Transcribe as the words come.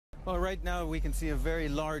Well, right now we can see a very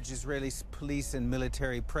large Israeli police and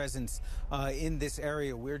military presence in this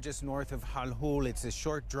area. We're just north of Halhul. It's a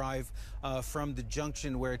short drive from the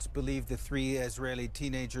junction where it's believed the three Israeli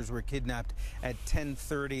teenagers were kidnapped at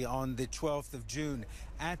 10:30 on the 12th of June.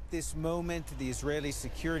 At this moment, the Israeli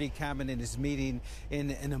Security Cabinet is meeting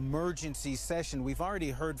in an emergency session. We've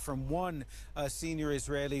already heard from one senior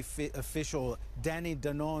Israeli official,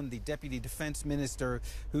 Danon, the Deputy Defense Minister,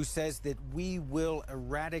 who says that we will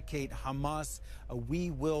eradicate Hamas.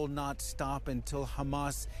 We will not stop until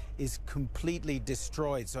Hamas is completely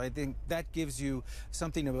destroyed. So I think that gives you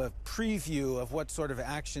something of a preview of what sort of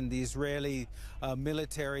action the Israeli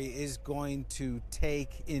military is going to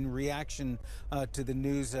take in reaction to the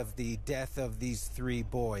news of the death of these three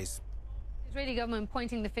boys. The Israeli government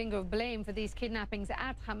pointing the finger of blame for these kidnappings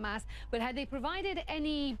at Hamas, but had they provided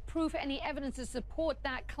any proof, any evidence to support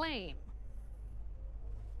that claim?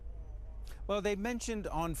 Well, they mentioned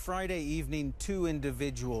on Friday evening two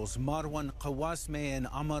individuals, Marwan Qawasme and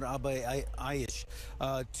Amar Abay Aish,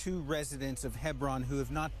 two residents of Hebron who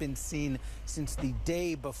have not been seen since the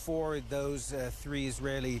day before those three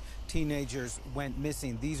Israeli teenagers went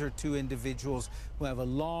missing. These are two individuals who have a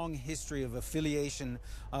long history of affiliation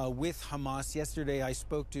with Hamas. Yesterday, I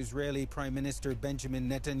spoke to Israeli Prime Minister Benjamin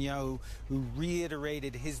Netanyahu, who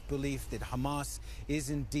reiterated his belief that Hamas is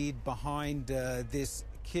indeed behind this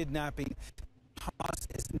kidnapping. Hamas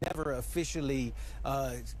has never officially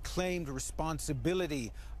claimed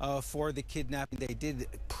responsibility for the kidnapping. They did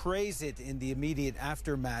praise it in the immediate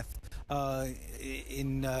aftermath I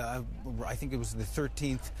think it was the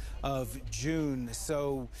 13th of June.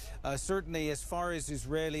 So certainly as far as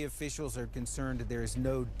Israeli officials are concerned, there is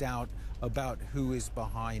no doubt about who is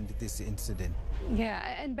behind this incident.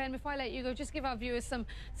 Yeah, and Ben, before I let you go, just give our viewers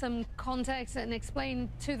some context and explain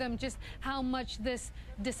to them just how much this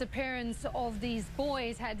disappearance of these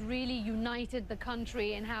boys had really united the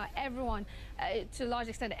country and how everyone, to a large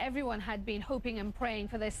extent, everyone had been hoping and praying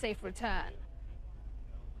for their safe return.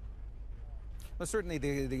 Well, certainly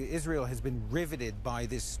Israel has been riveted by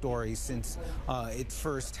this story since it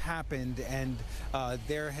first happened, and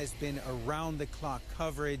there has been around-the-clock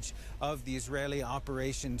coverage of the Israeli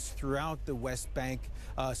operations throughout the West Bank,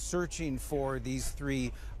 searching for these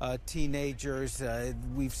three teenagers.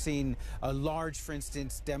 We've seen a large, for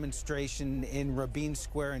instance, demonstration in Rabin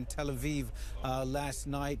Square in Tel Aviv last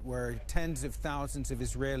night, where tens of thousands of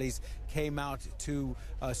Israelis came out to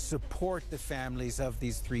support the families of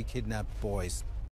these three kidnapped boys.